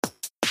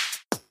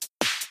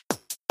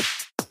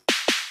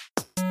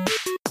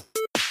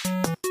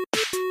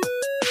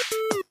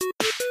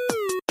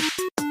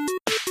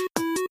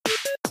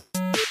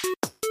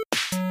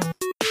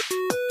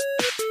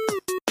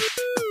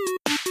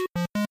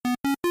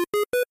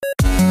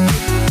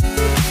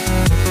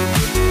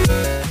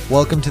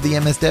Welcome to the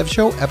MS Dev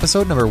Show,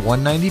 episode number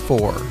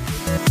 194.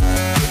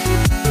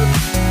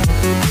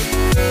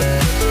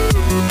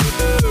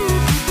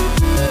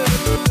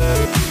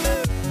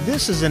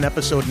 This is an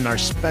episode in our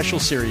special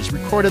series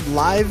recorded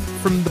live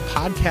from the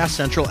Podcast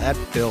Central at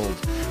Build.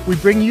 We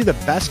bring you the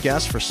best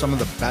guests for some of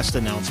the best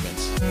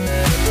announcements.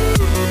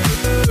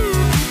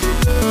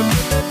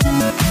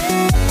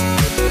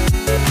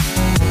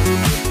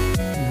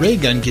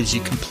 Raygun gives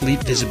you complete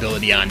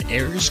visibility on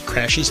errors,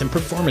 crashes, and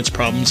performance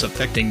problems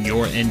affecting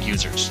your end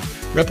users.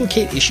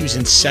 Replicate issues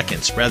in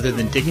seconds rather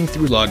than digging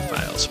through log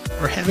files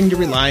or having to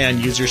rely on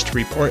users to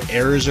report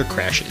errors or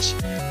crashes.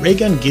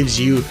 Raygun gives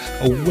you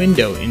a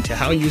window into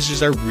how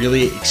users are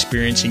really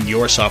experiencing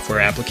your software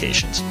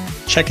applications.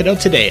 Check it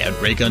out today at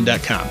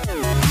raygun.com.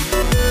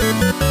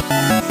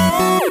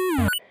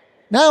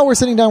 Now we're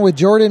sitting down with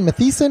Jordan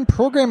Mathieson,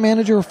 Program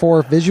Manager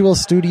for Visual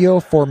Studio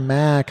for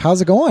Mac. How's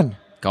it going?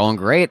 Going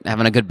great.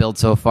 Having a good build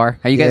so far.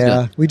 How you guys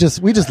doing? We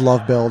just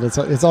love build.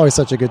 It's always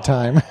such a good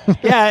time.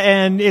 Yeah,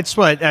 and it's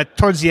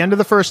towards the end of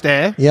the first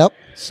day. Yep.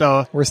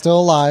 So we're still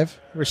alive.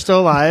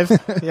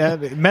 Yeah,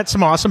 met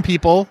some awesome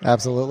people.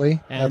 Absolutely.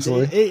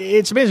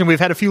 It's amazing. We've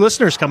had a few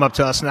listeners come up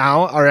to us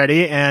now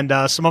already, and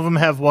some of them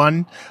have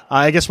won.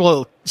 I guess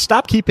we'll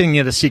stop keeping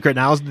it a secret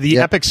now. The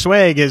Epic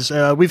Swag is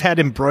we've had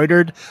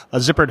embroidered,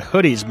 zippered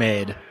hoodies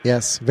made.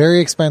 Yes, very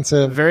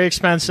expensive. Very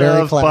expensive,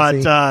 very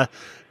classy.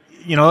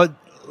 But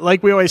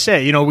like we always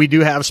say, we do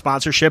have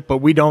sponsorship, but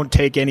we don't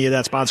take any of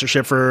that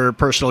sponsorship for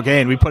personal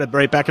gain. We put it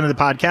right back into the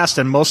podcast,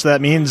 and most of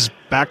that means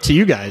back to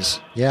you guys.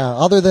 Yeah,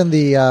 other than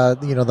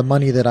the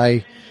money that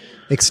I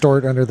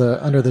extort under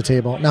the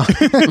table. No,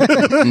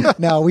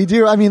 no, we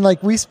do. I mean,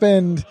 we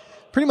spend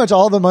pretty much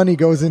all the money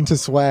goes into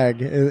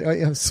swag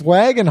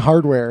and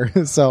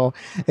hardware. So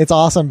it's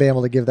awesome being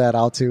able to give that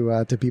out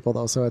to people,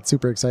 though. So it's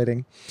super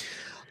exciting.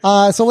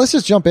 So let's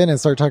just jump in and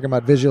start talking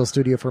about Visual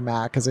Studio for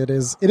Mac, because it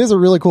is a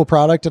really cool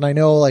product. And I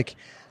know,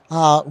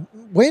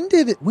 when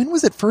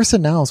was it first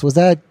announced? Was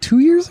that 2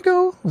 years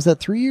ago? Was that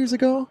 3 years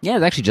ago? Yeah, it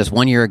was actually just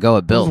 1 year ago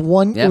at Build.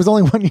 It was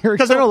only 1 year ago.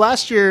 Because I know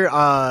last year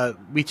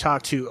we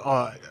talked to,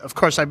 of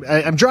course,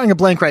 I'm drawing a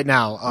blank right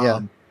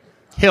now.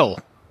 Hill.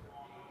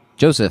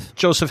 Joseph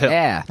Hill.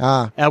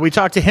 Yeah. We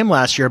talked to him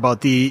last year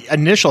about the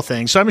initial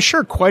thing. So I'm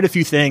sure quite a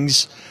few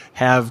things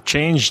have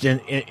changed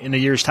in a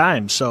year's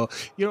time. So,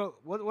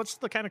 what's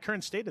the kind of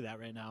current state of that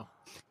right now?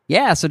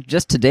 Yeah, so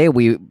just today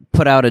we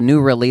put out a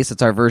new release.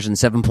 It's our version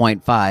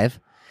 7.5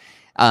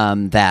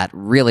 that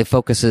really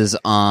focuses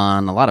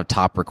on a lot of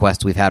top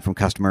requests we've had from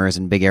customers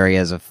in big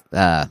areas of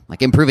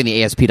improving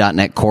the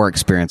ASP.NET Core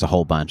experience a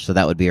whole bunch. So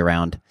that would be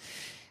around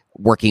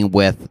working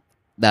with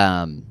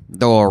the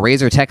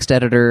Razor text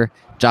editor,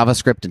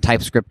 JavaScript and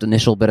TypeScript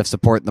initial bit of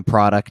support in the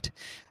product.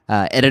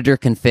 Editor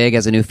config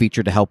as a new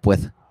feature to help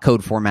with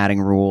code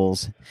formatting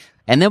rules.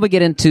 And then we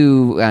get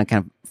into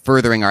kind of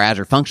furthering our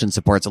Azure Functions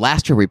support. So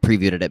last year we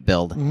previewed it at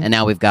Build, and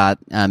now we've got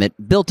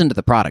it built into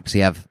the product. So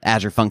you have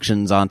Azure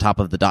Functions on top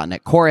of the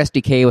 .NET Core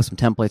SDK with some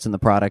templates in the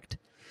product.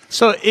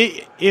 So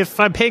if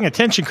I'm paying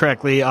attention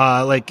correctly,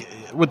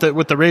 with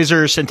the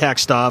Razor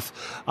syntax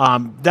stuff,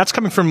 that's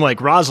coming from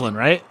Roslyn,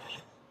 right?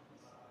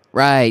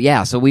 Right,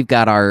 yeah. So we've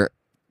got our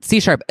C#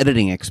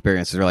 editing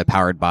experience is really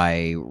powered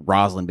by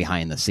Roslyn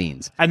behind the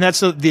scenes. And that's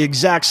the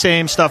exact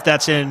same stuff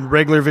that's in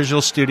regular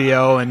Visual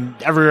Studio and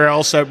everywhere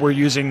else that we're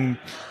using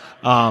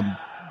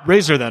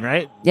Razor then,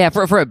 right? Yeah,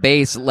 for a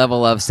base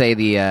level of, say,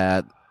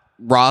 the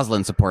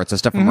Roslyn support, so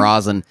stuff from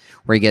Roslyn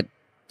where you get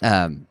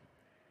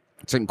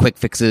certain quick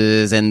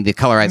fixes and the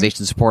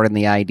colorization support in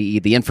the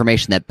IDE, the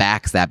information that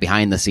backs that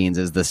behind the scenes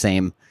is the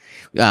same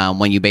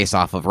when you base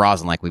off of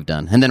Roslyn like we've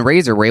done. And then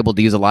Razor, we're able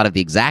to use a lot of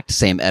the exact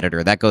same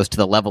editor. That goes to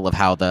the level of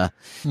how the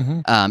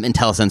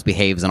IntelliSense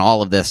behaves and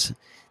all of this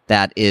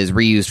that is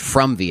reused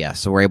from VS.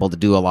 So we're able to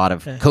do a lot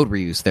of code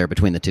reuse there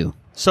between the two.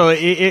 So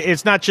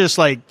it's not just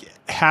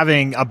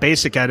having a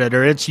basic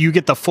editor. It's you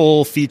get the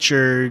full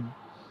feature,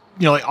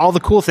 all the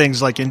cool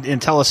things like in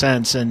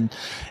IntelliSense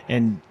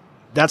and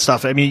that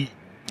stuff. I mean,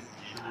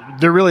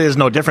 there really is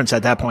no difference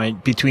at that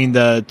point between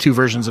the two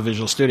versions of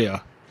Visual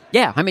Studio.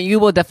 Yeah, I mean, you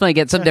will definitely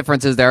get some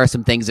differences. There are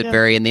some things that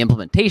vary in the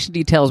implementation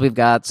details we've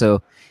got,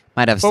 so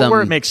might have some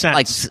where it makes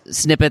sense.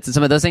 Snippets and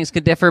some of those things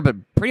could differ, but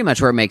pretty much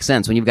where it makes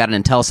sense. When you've got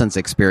an IntelliSense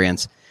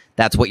experience,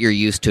 that's what you're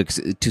used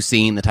to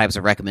seeing, the types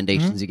of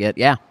recommendations you get.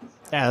 Yeah.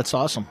 Yeah, that's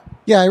awesome.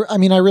 Yeah, I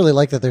mean, I really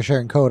like that they're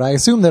sharing code. I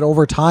assume that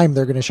over time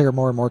they're going to share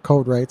more and more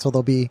code, right? So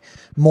there'll be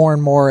more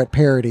and more at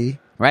parity.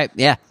 Right.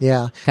 Yeah.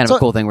 Yeah. Kind of a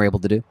cool thing we're able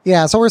to do.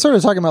 Yeah. So we're sort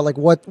of talking about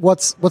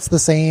what's the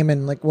same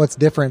and what's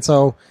different.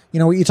 So,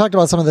 you talked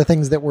about some of the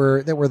things that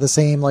were the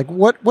same.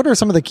 What are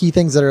some of the key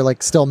things that are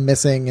still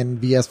missing in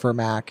VS for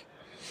Mac?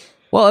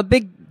 Well, a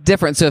big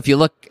difference. So if you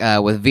look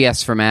with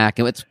VS for Mac,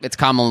 it's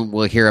common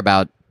we'll hear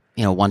about,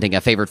 wanting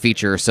a favorite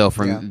feature or so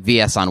from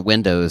VS on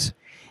Windows.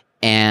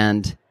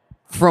 And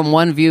from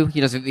one view,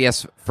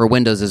 VS for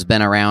Windows has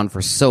been around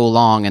for so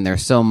long, and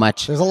there's a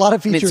lot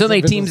of features. So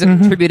many teams that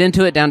contribute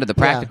into it down to the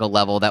practical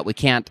level that we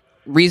can't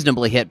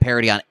reasonably hit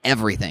parity on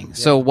everything. Yeah.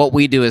 So what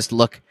we do is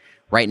look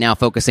right now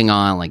focusing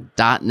on like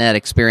 .NET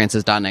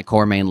experiences, .NET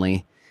Core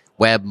mainly,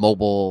 web,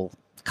 mobile,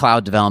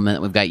 cloud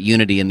development. We've got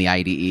Unity in the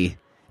IDE.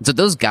 And so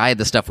those guide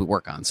the stuff we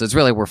work on. So it's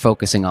really, we're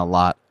focusing a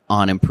lot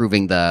on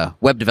improving the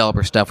web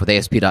developer stuff with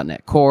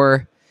ASP.NET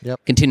Core,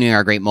 continuing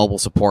our great mobile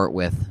support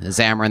with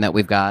Xamarin that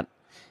we've got,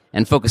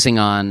 and focusing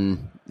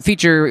on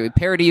feature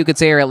parity, you could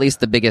say, or at least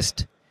the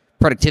biggest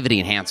productivity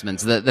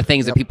enhancements, the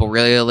things that people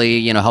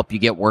really, help you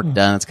get work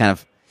done. It's kind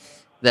of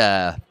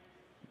the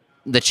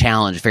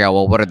challenge to figure out,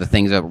 well, what are the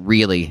things that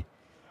really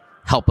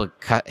help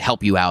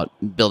you out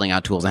building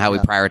out tools, and how we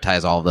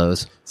prioritize all of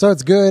those. So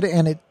it's good,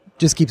 and it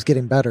just keeps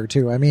getting better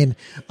too. I mean,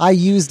 I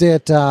used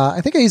it, I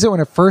think I used it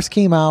when it first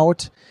came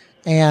out,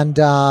 and,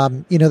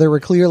 there were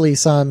clearly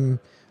some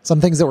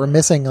things that were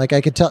missing. Like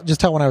I could just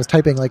tell when I was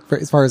typing, like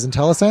as far as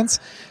IntelliSense.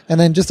 And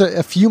then just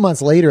a few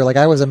months later, like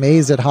I was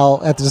amazed at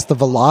just the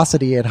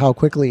velocity and how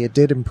quickly it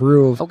did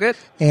improve. Oh, good.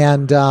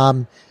 And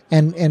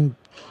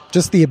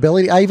just the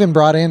ability. I even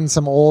brought in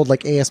some old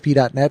like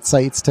ASP.NET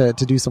sites to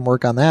do some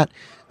work on that.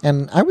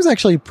 And I was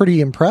actually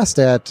pretty impressed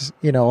at,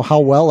 how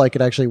well I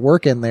could actually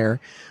work in there.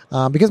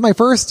 Because my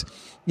first,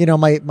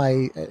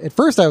 at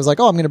first I was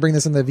like, oh, I'm going to bring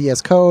this into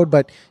VS Code,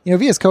 but,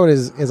 VS Code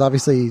is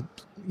obviously,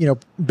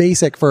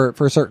 basic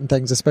for certain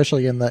things,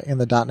 especially in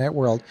the .NET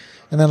world.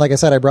 And then, like I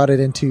said, I brought it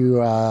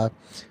into,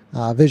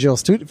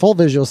 full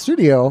Visual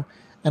Studio,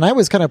 and I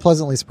was kind of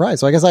pleasantly surprised.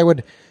 So I guess I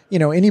would,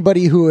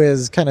 anybody who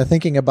is kind of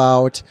thinking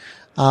about,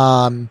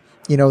 they're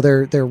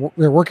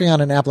working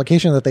on an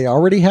application that they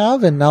already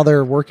have, and now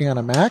they're working on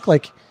a Mac,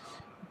 like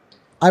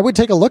I would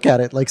take a look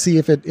at it, like see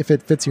if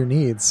it fits your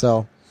needs.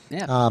 So,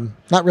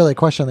 not really a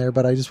question there,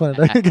 but I just wanted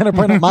to kind of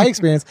point out my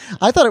experience.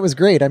 I thought it was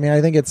great. I mean,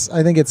 I think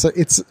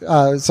it's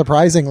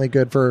surprisingly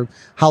good for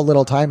how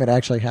little time it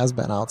actually has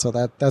been out. So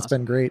that's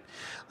been great.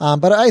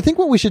 But I think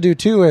what we should do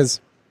too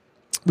is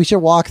we should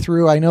walk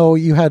through. I know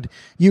there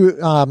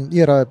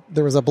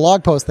was a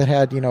blog post that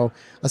had,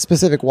 a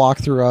specific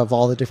walkthrough of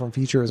all the different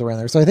features around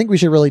there. So I think we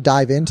should really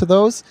dive into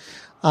those.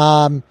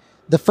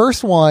 The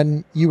first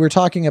one, you were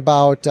talking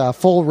about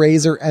full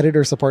Razor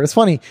editor support. It's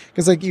funny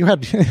because like you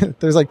had,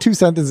 there's like 2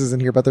 sentences in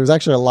here, but there's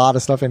actually a lot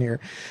of stuff in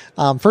here.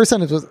 First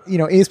sentence was,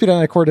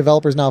 ASP.NET Core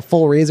developers now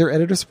full Razor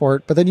editor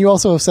support. But then you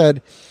also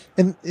said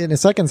in a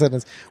second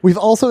sentence, we've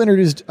also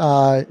introduced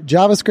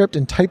JavaScript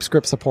and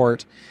TypeScript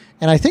support.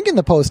 And I think in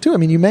the post too, I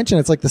mean, you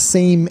mentioned it's like the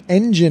same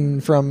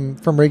engine from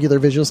regular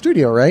Visual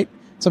Studio, right?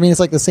 So I mean, it's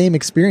like the same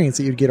experience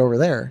that you'd get over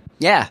there.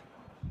 Yeah.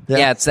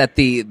 It's that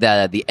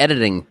the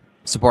editing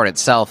support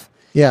itself.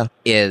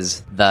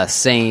 Is the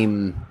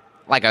same,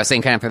 like I was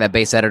saying, kind of for that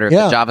base editor, the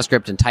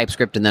JavaScript and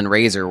TypeScript, and then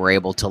Razor we're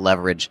able to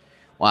leverage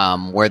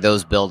where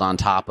those build on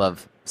top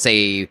of,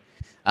 say,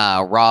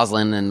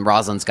 Roslyn, and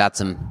Roslyn's got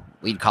some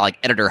we'd call like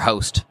editor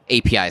host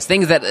APIs,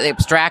 things that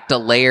abstract a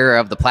layer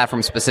of the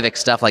platform-specific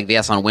stuff like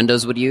VS on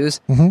Windows would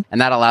use, and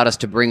that allowed us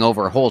to bring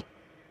over whole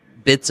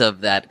bits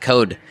of that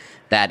code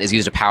that is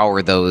used to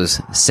power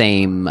those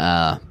same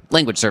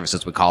language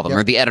services, we call them,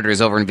 or the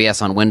editors over in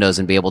VS on Windows,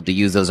 and be able to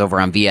use those over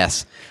on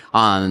VS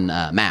on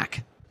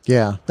Mac.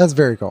 Yeah, that's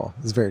very cool.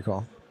 It's very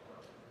cool.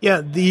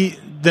 Yeah, the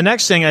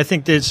next thing I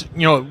think is,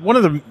 one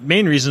of the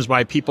main reasons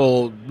why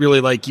people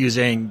really like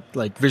using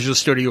like Visual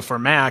Studio for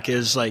Mac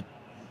is like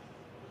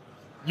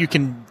you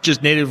can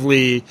just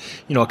natively,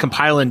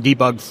 compile and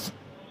debug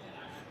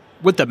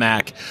with the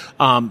Mac.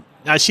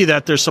 I see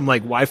that there's some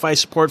like Wi-Fi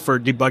support for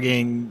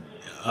debugging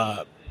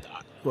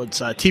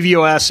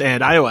tvOS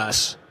and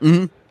iOS.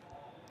 Mm-hmm.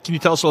 Can you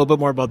tell us a little bit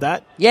more about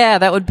that? Yeah,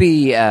 that would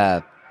be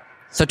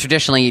so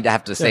traditionally you'd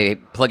have to say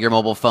plug your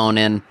mobile phone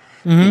in,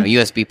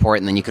 USB port,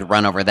 and then you could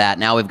run over that.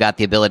 Now we've got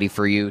the ability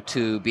for you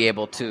to be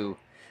able to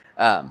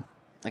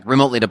like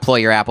remotely deploy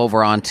your app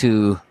over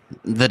onto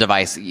the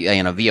device,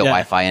 via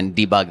Wi-Fi, and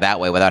debug that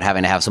way without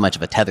having to have so much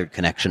of a tethered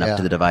connection up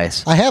to the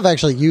device. I have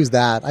actually used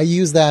that. I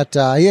use that.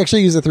 I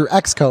actually use it through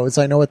Xcode,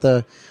 so I know what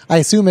I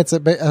assume it's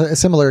a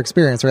similar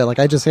experience, right? Like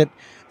I just hit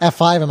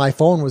F5 and my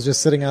phone was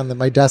just sitting on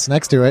my desk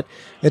next to it.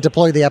 It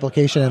deployed the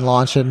application and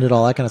launched it and did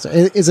all that kind of stuff.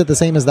 Is it the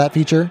same as that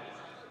feature?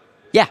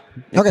 Yeah,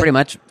 pretty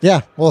much.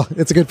 Yeah, well,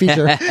 it's a good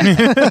feature.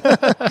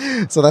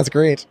 So that's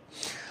great.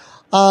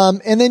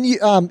 And then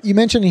you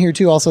mentioned here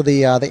too also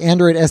the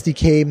Android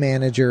SDK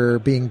manager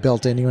being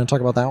built in. You want to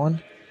talk about that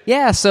one?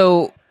 Yeah,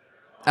 so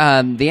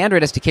the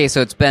Android SDK,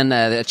 so it's been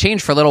a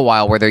change for a little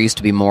while where there used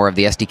to be more of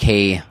the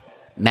SDK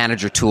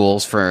manager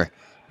tools for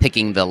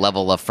picking the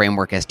level of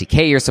framework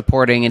SDK you're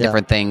supporting and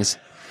different things,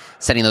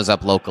 setting those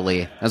up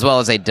locally, as well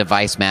as a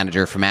device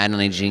manager for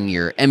managing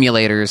your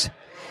emulators.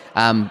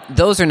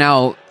 Those are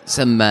now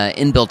some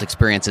inbuilt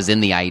experiences in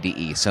the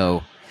IDE.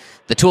 So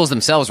the tools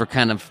themselves were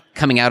kind of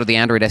coming out of the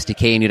Android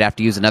SDK, and you'd have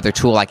to use another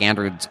tool like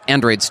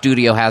Android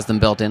Studio has them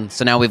built in.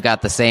 So now we've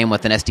got the same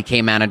with an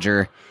SDK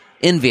manager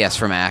in VS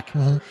for Mac.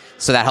 Mm-hmm.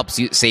 So that helps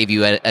save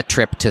you a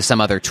trip to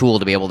some other tool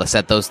to be able to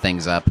set those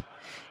things up.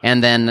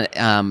 And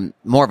then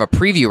more of a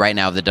preview right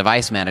now of the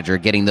device manager,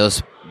 getting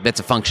those bits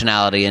of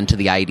functionality into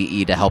the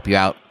IDE to help you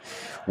out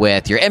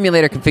with your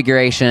emulator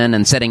configuration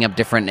and setting up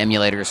different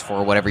emulators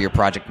for whatever your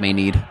project may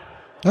need.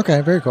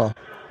 Okay, very cool.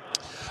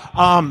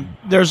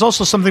 There's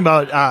also something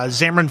about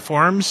Xamarin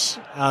Forms.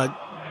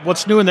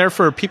 What's new in there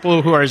for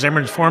people who are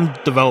Xamarin Form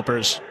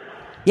developers?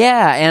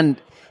 Yeah, and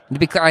to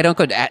be clear, I don't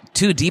go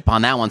too deep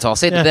on that one, so I'll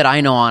say the bit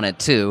I know on it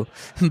too.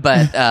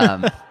 But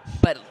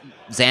but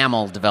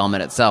XAML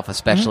development itself,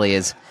 especially,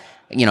 is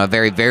a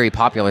very, very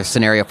popular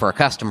scenario for a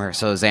customer.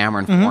 So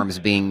Xamarin Forms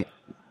being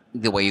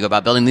the way you go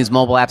about building these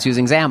mobile apps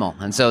using XAML,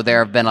 and so there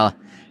have been a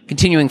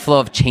continuing flow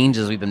of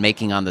changes we've been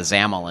making on the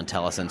XAML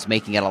IntelliSense,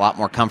 making it a lot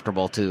more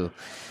comfortable to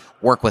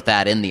work with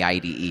that in the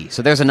IDE.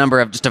 So there's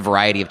just a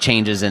variety of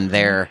changes in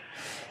there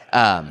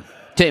to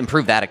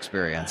improve that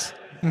experience.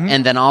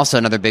 And then also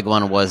another big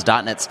one was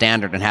 .NET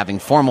Standard and having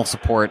formal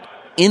support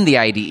in the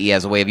IDE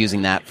as a way of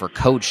using that for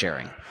code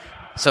sharing.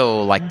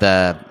 So like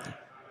the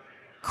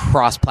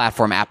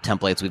cross-platform app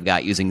templates we've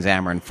got using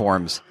Xamarin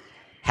Forms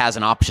has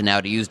an option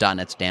now to use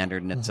 .NET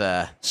Standard, and it's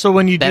so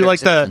when you do like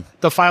system.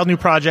 the file new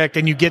project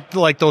and you get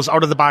like those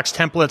out of the box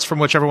templates from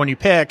whichever one you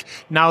pick,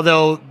 now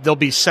they'll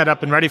be set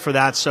up and ready for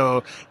that.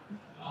 So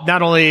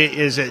not only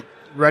is it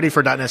ready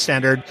for .NET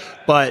Standard,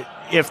 but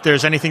if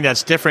there's anything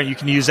that's different, you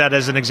can use that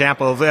as an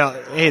example of,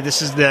 hey,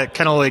 this is the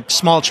kind of like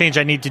small change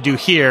I need to do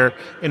here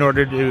in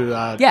order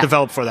to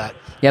develop for that.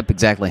 Yep,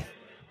 exactly.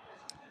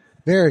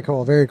 Very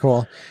cool. Very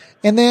cool.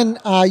 And then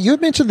you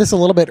had mentioned this a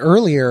little bit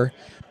earlier.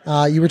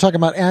 You were talking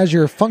about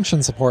Azure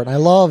Function support, and I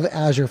love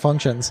Azure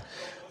Functions.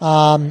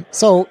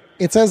 So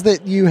it says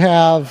that you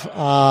have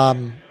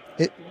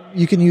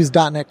you can use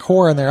 .NET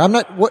Core in there.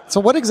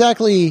 What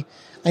exactly?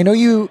 I know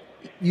you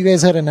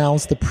guys had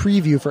announced the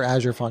preview for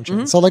Azure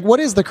Functions. So like, what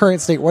is the current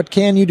state? What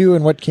can you do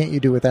and what can't you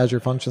do with Azure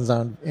Functions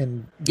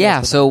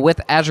so with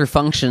Azure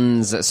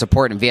Functions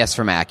support in VS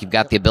for Mac, you've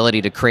got the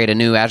ability to create a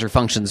new Azure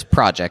Functions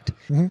project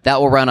that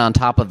will run on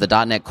top of the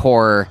 .NET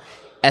Core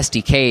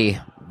SDK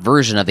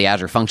version of the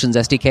Azure Functions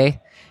SDK.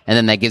 And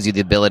then that gives you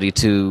the ability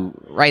to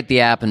write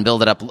the app and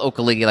build it up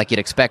locally like you'd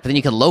expect. But then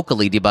you can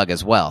locally debug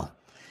as well.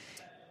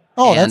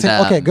 Oh, that's it.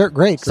 Okay,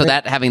 great. So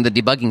that having the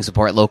debugging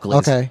support locally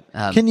is a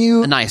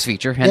nice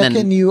feature. And then,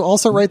 can you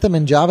also write them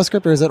in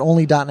JavaScript, or is it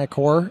only .NET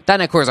Core?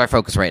 .NET Core is our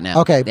focus right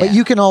now. Okay, but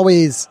you can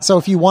always, so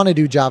if you want to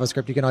do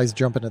JavaScript, you can always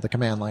jump into the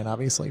command line,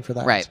 obviously, for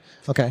that. Right.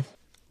 Okay.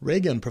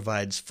 Raygun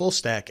provides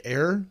full-stack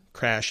error,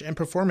 crash, and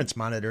performance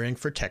monitoring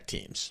for tech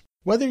teams.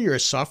 Whether you're a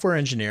software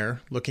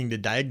engineer looking to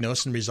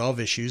diagnose and resolve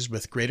issues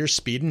with greater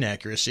speed and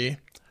accuracy,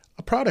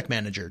 a product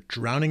manager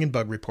drowning in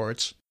bug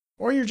reports,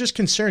 or you're just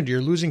concerned you're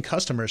losing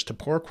customers to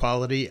poor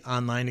quality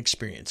online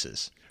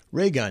experiences,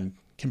 Raygun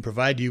can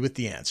provide you with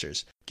the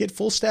answers. Get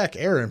full-stack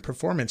error and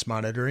performance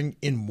monitoring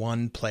in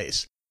one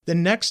place. The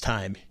next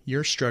time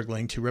you're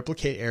struggling to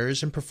replicate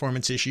errors and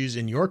performance issues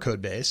in your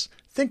codebase,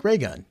 think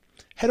Raygun.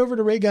 Head over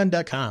to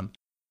raygun.com.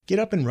 Get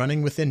up and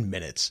running within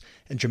minutes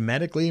and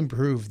dramatically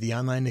improve the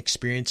online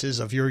experiences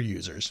of your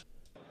users.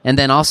 And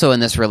then also in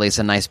this release,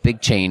 a nice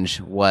big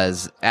change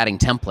was adding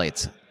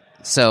templates.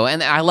 So,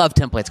 and I love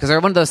templates because they're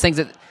one of those things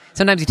that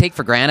sometimes you take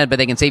for granted, but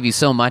they can save you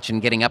so much in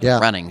getting up and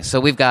running.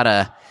 So we've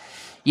got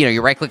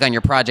you right-click on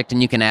your project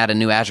and you can add a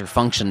new Azure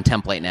Function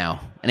template now.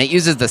 And it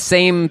uses the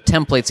same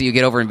templates that you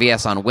get over in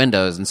VS on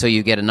Windows. And so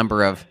you get a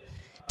number of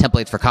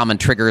templates for common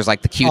triggers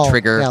like the Q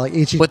trigger like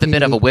HTTP, with a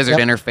bit of a wizard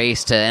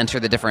interface to enter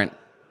the different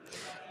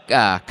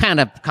kind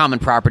of common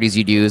properties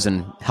you'd use,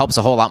 and helps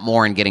a whole lot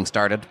more in getting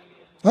started.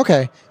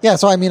 Okay. Yeah,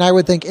 so I mean, I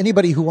would think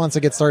anybody who wants to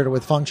get started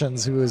with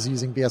functions who is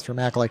using VS for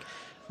Mac,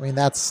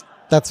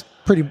 it's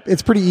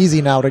pretty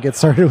easy now to get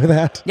started with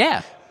that.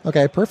 Yeah.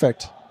 Okay,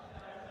 perfect.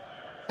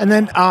 And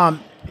then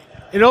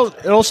it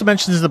also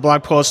mentions in the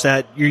blog post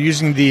that you're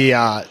using the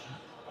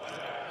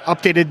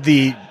updated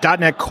the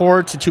 .NET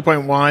Core to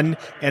 2.1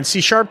 and C#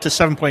 to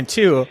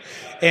 7.2.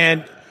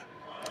 And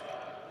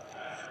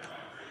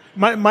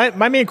my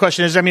main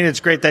question is, I mean, it's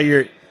great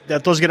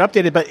that those get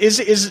updated, but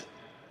is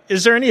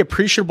there any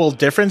appreciable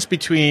difference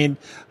between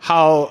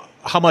how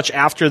much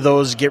after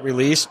those get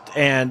released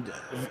and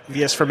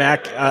VS for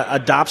Mac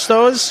adopts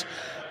those?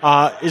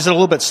 Is it a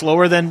little bit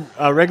slower than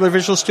regular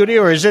Visual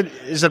Studio, or is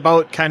it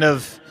about kind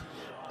of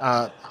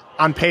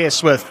on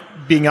pace with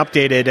being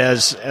updated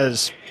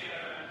as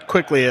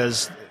quickly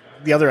as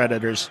the other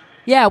editors?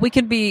 Yeah, we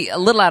can be a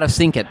little out of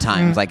sync at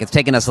times. Like, it's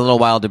taken us a little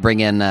while to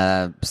bring in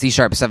C#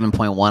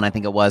 7.1, I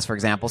think it was, for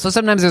example. So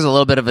sometimes there's a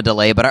little bit of a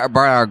delay, but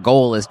our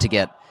goal is to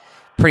get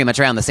pretty much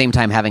around the same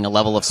time having a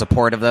level of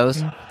support of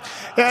those.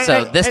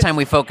 So this time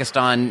we focused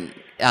on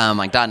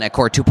like .NET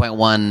Core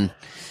 2.1.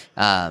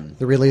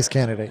 The release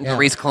candidate. Yeah.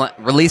 The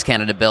release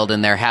candidate build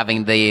in there,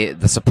 having the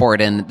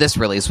support in this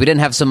release. We didn't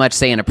have so much,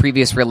 say, in a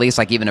previous release,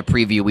 like even a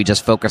preview. We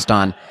just focused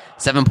on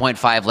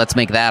 7.5. Let's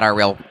make that our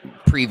real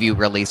preview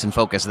release and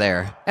focus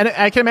there. And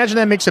I can imagine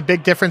that makes a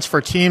big difference for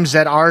teams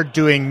that are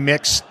doing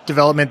mixed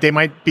development. They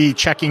might be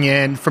checking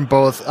in from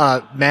both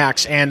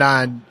Macs and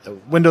on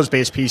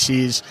Windows-based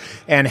PCs,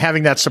 and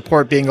having that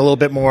support being a little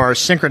bit more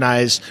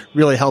synchronized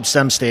really helps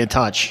them stay in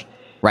touch.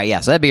 Right,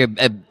 yeah. So that'd be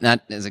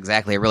that is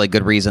exactly a really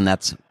good reason.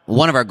 That's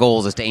one of our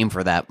goals, is to aim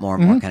for that more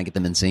and more, kind of get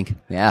them in sync.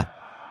 Yeah.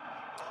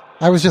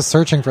 I was just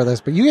searching for this,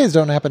 but you guys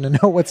don't happen to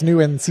know what's new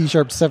in C#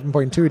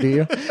 7.2, do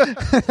you?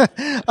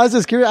 I was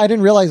just curious. I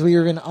didn't realize we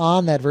were even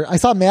on that version. I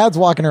saw Mads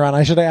walking around.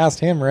 I should have asked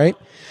him, right?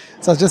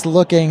 So I was just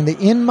looking. The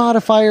in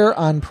modifier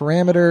on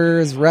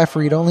parameters, ref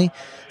read only.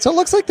 So it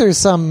looks like there's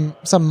some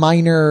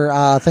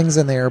minor things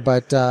in there,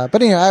 but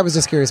anyway, I was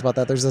just curious about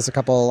that. There's just a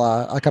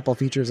couple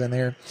features in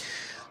there.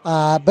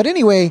 But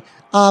anyway,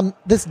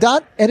 this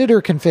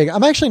 .editor config,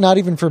 I'm actually not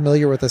even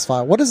familiar with this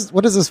file. What does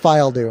this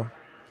file do?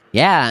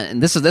 Yeah,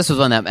 and this was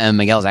one that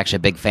Miguel's actually a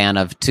big fan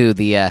of too.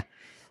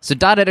 So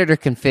 .editor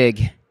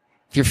config,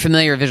 if you're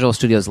familiar, Visual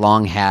Studio's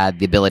long had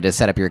the ability to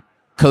set up your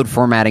code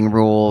formatting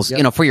rules,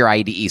 Yep. For your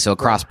IDE. So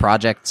across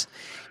projects,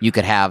 you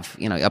could have,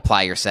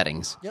 apply your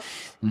settings. Yep.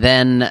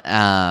 Then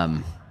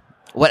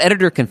what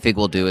editor config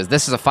will do is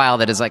this is a file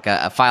that is like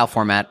a file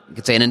format. You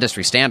could say an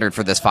industry standard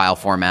for this file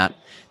format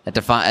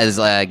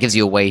that gives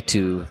you a way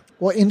to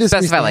industry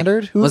specify,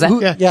 standard? Was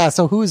that? Yeah.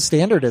 So whose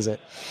standard is it?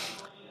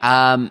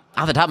 Off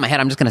the top of my head,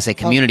 I'm just going to say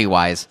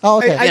community-wise. Oh,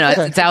 okay.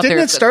 It's out there.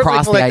 Didn't it start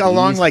across with the IDEs.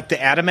 along like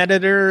the Atom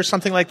editor or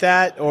something like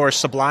that, or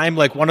Sublime,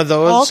 like one of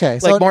those? Oh, okay.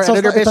 Like more so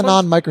editor-based it's a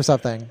ones?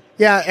 non-Microsoft thing.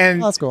 Yeah,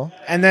 and that's cool.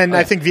 And then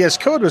I think VS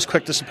Code was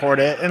quick to support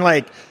it, and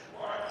like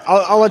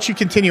I'll let you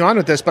continue on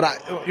with this, but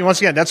once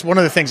again, that's one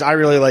of the things I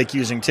really like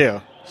using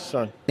too.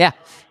 So yeah,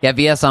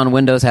 VS on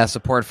Windows has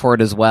support for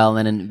it as well,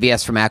 and in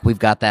VS for Mac, we've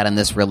got that in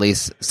this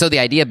release. So the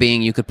idea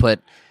being, you could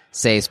put,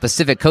 say,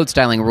 specific code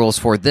styling rules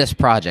for this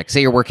project.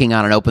 Say you're working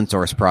on an open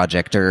source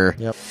project or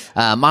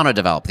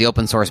MonoDevelop, the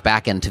open source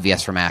backend to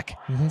VS for Mac.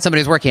 Mm-hmm.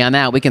 Somebody's working on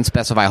that. We can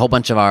specify a whole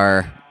bunch of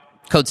our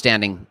code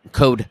styling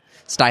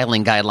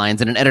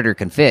guidelines in an editor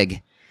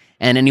config,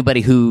 and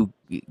anybody who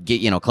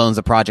clones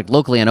the project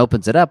locally and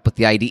opens it up with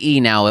the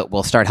IDE, now it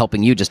will start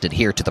helping you just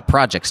adhere to the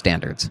project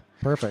standards.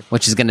 Perfect.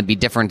 Which is going to be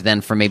different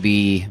than for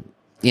maybe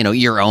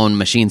your own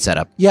machine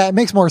setup. Yeah, it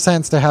makes more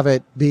sense to have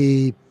it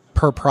be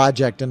per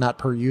project and not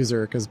per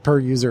user, because per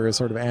user is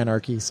sort of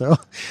anarchy. So,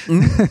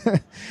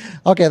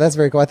 okay, that's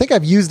very cool. I think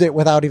I've used it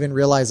without even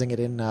realizing it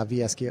in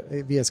VS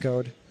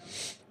Code.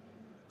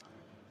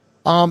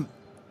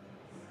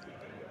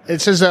 It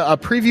says a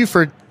preview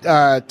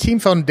for Team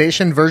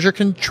Foundation version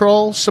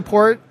control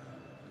support.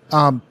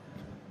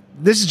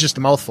 This is just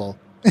a mouthful.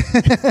 Is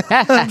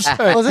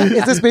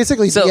this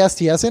basically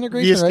VSTS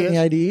integration, VSTS? right, in the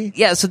IDE?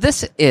 Yeah, so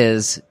this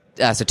is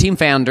Team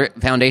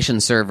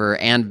Foundation Server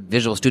and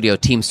Visual Studio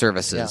Team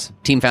Services. Yeah.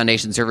 Team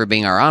Foundation Server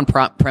being our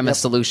on-premise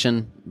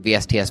solution,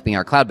 VSTS being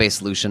our cloud-based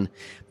solution.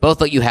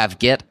 Both let you have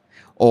Git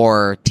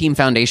or Team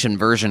Foundation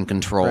version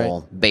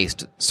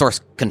control-based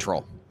source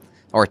control,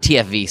 or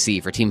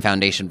TFVC for Team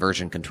Foundation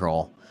version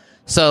control.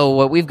 So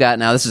what we've got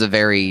now, this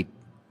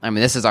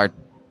is our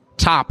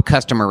top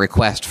customer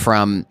request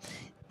from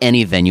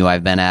any venue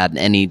I've been at,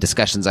 any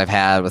discussions I've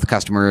had with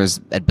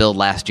customers at Build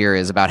last year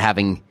is about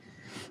having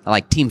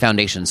like Team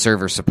Foundation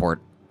server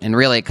support. And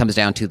really it comes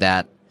down to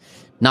that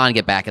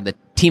non-get back at the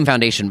Team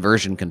Foundation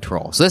version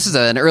control. So this is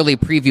an early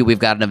preview we've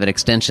gotten of an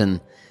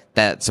extension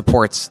that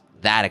supports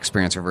that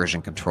experience for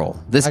version control.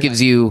 This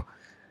gives you,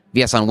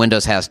 VS on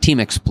Windows has Team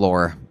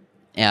Explorer.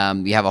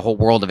 You have a whole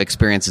world of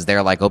experiences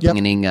there, like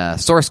opening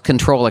Source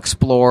Control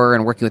Explorer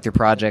and working with your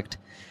project.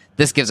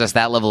 This gives us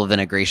that level of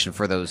integration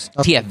for those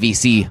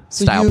TFVC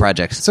style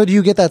projects. So do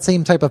you get that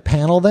same type of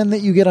panel then that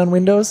you get on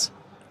Windows,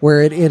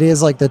 where it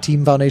is like the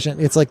Team Foundation?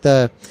 It's like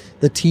the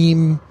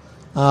team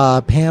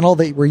panel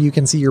where you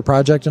can see your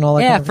project and all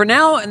that. Yeah, kind of for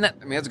now, and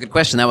that's a good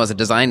question. That was a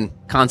design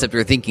concept we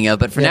were thinking of,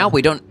 but for now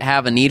we don't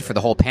have a need for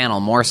the whole panel.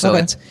 More so,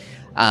 it's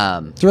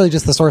really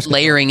just the source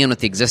layering in with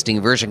the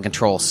existing version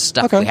control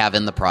stuff we have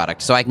in the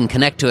product. So I can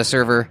connect to a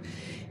server,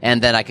 and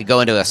then I could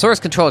go into a Source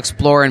Control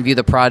Explorer and view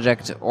the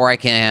project, or I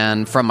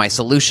can, from my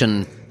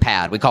solution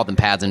pad, we call them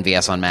pads in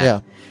VS on Mac.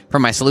 Yeah.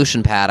 From my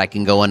solution pad, I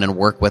can go in and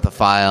work with a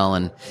file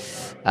and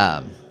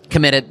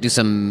commit it, do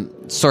some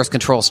source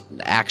control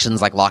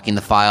actions like locking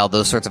the file,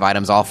 those sorts of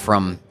items, all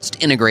from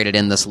just integrated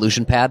in the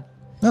solution pad.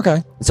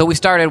 Okay. So we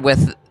started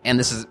with, and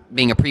this is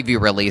being a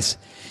preview release,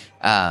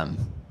 kind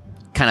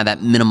of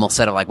that minimal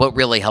set of like what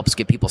really helps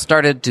get people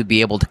started to be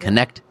able to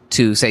connect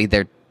to, say,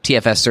 their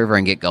TFS server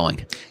and get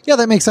going. Yeah,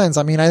 that makes sense.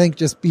 I mean, I think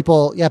just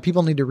people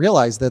need to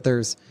realize that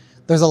there's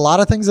a lot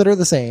of things that are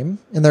the same,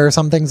 and there are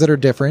some things that are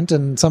different,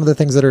 and some of the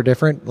things that are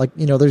different, like,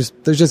 there's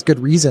just good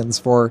reasons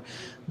for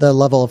the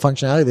level of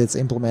functionality that's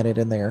implemented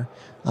in there.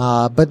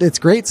 But it's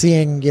great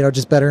seeing,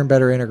 just better and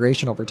better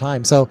integration over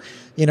time. So,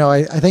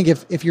 I think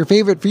if your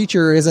favorite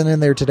feature isn't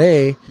in there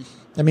today,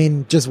 I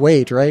mean, just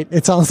wait, right?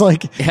 It sounds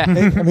like,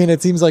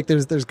 it seems like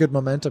there's good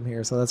momentum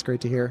here. So that's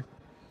great to hear.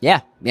 Yeah.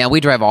 We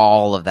drive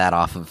all of that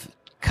off of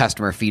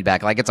customer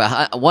feedback. Like, it's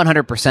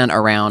 100%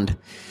 around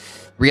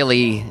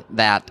really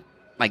that,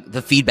 like,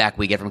 the feedback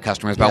we get from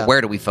customers about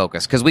where do we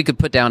focus. Because we could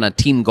put down a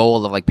team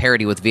goal of like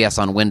parity with VS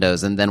on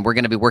Windows, and then we're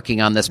going to be working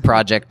on this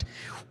project,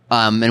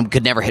 and we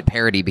could never hit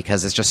parity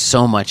because it's just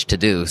so much to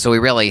do. So we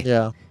really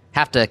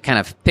have to kind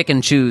of pick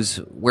and choose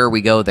where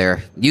we go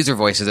there. User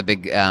voice is a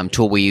big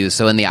tool we use.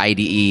 So in the IDE,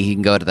 you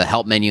can go to the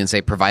help menu and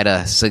say, provide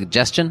a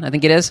suggestion, I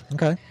think it is.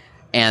 Okay.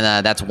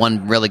 And that's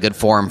one really good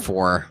form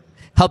for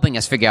helping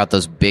us figure out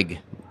those big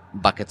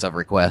buckets of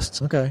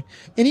requests. Okay.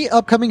 Any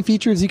upcoming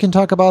features you can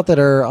talk about that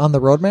are on the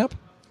roadmap?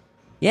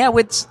 Yeah,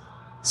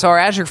 so our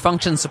Azure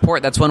Function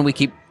support, that's one we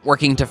keep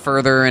working to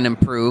further and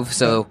improve.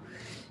 So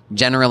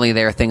generally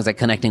there are things like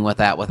connecting with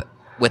that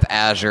with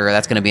Azure.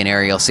 That's going to be an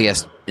area you'll see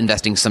us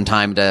investing some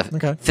time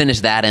to finish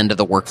that end of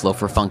the workflow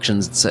for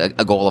functions. It's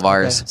a goal of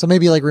ours. Okay. So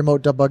maybe like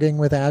remote debugging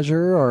with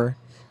Azure or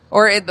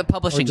the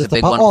publishing's a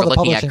big one we're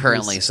looking at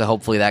currently, so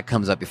hopefully that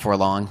comes up before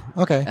long.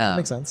 Okay,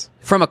 makes sense.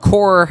 From a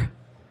core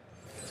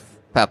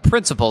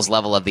principles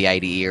level of the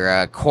IDE, or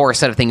a core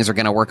set of things we're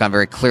going to work on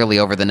very clearly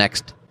over the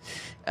next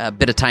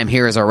bit of time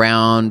here is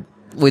around,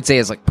 we'd say,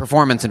 is like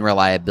performance and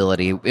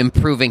reliability,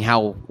 improving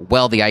how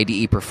well the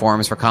IDE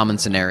performs for common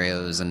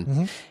scenarios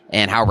and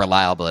how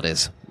reliable it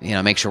is.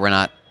 Make sure we're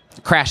not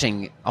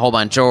crashing a whole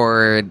bunch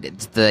or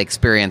the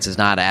experience is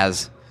not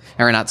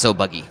so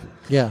buggy.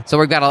 Yeah. So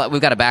we've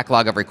got a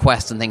backlog of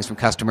requests and things from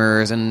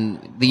customers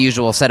and the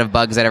usual set of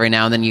bugs that every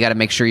now and then you got to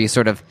make sure you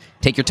sort of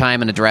take your time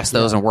and address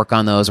those and work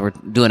on those. We're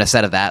doing a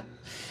set of that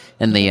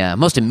in the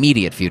most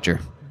immediate future.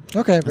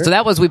 Okay. So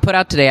that was, we put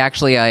out today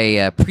actually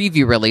a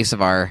preview release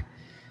of our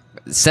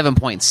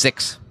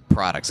 7.6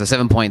 products. The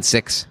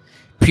 7.6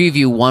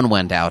 preview 1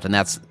 went out, and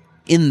that's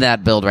in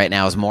that build right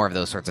now is more of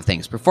those sorts of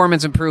things.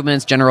 Performance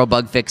improvements, general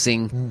bug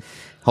fixing,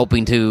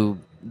 hoping to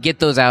get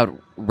those out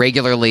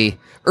regularly,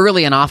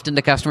 early and often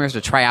to customers to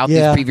try out these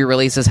preview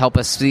releases, help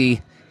us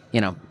see,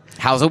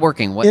 how's it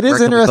working? It is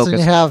interesting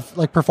to have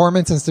like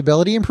performance and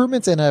stability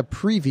improvements in a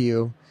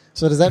preview.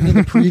 So does that mean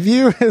the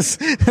preview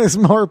is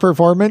more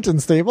performant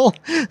and stable?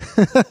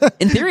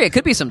 In theory, it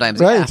could be sometimes,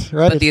 right.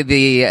 But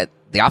the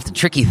often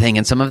tricky thing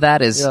in some of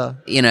that is,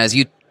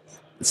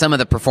 some of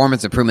the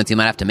performance improvements you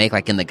might have to make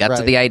like in the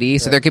guts of the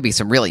IDE, so there could be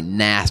some really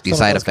nasty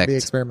side effects. Could be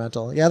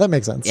experimental. Yeah, that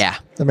makes sense. Yeah.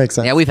 That makes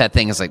sense. Yeah, we've had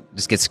things like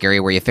just get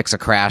scary where you fix a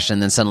crash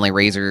and then suddenly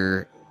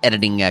Razer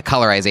editing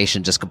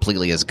colorization just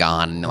completely is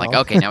gone. And you're like,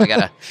 okay, now we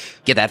got to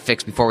get that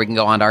fixed before we can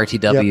go on to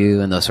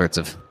RTW, and those sorts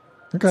of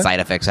side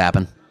effects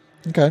happen.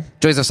 Okay.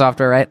 Joys of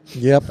software, right?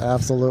 Yep,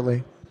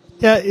 absolutely.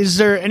 Yeah, is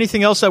there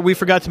anything else that we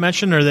forgot to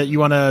mention or that you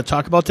want to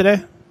talk about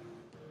today?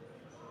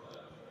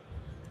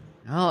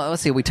 Oh,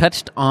 let's see. We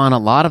touched on a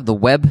lot of the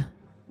web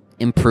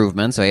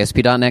improvements. So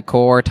ASP.NET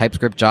Core,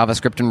 TypeScript,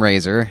 JavaScript, and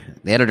Razer.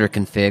 The editor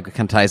config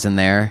kind of ties in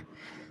there.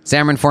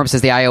 Xamarin Forms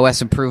says the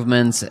iOS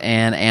improvements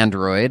and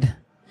Android.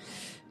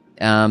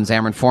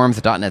 Xamarin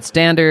Forms, the .NET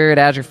Standard,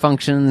 Azure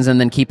Functions, and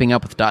then keeping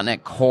up with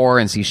 .NET Core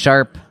and C#.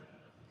 And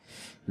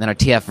then our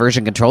TF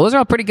version control. Those are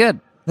all pretty good.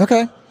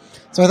 Okay.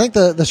 So I think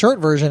the short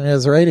version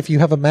is, right, if you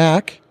have a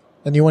Mac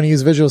and you want to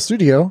use Visual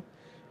Studio,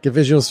 get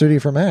Visual Studio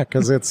for Mac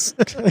because it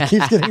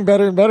keeps getting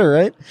better and better,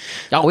 right?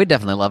 Oh, we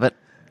definitely love it.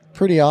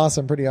 Pretty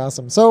awesome, pretty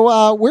awesome.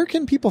 So where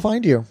can people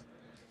find you?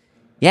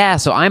 Yeah,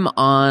 so I'm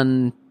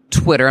on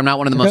Twitter. I'm not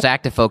one of the most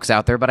active folks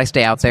out there, but I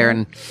stay out there.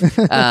 And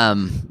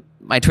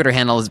my Twitter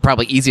handle is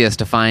probably easiest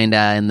to find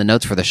in the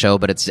notes for the show,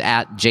 but it's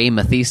at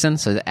jmathieson,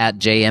 so at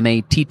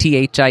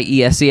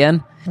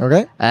JMATTHIESEN.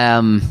 Okay.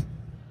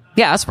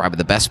 Yeah, that's probably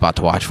the best spot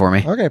to watch for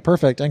me. Okay,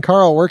 perfect. And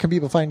Carl, where can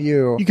people find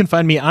you? You can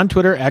find me on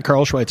Twitter at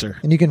Carl Schweitzer.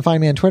 And you can find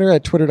me on Twitter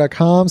at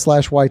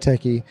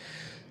twitter.com/ytechie.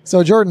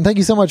 So, Jordan, thank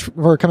you so much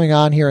for coming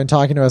on here and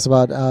talking to us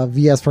about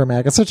VS for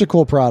Mac. It's such a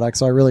cool product,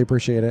 so I really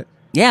appreciate it.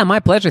 Yeah,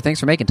 my pleasure. Thanks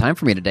for making time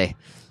for me today.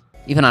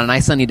 Even on a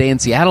nice sunny day in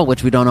Seattle,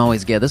 which we don't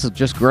always get. This is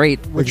just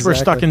great. Which we're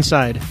stuck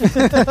inside.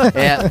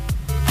 Yeah.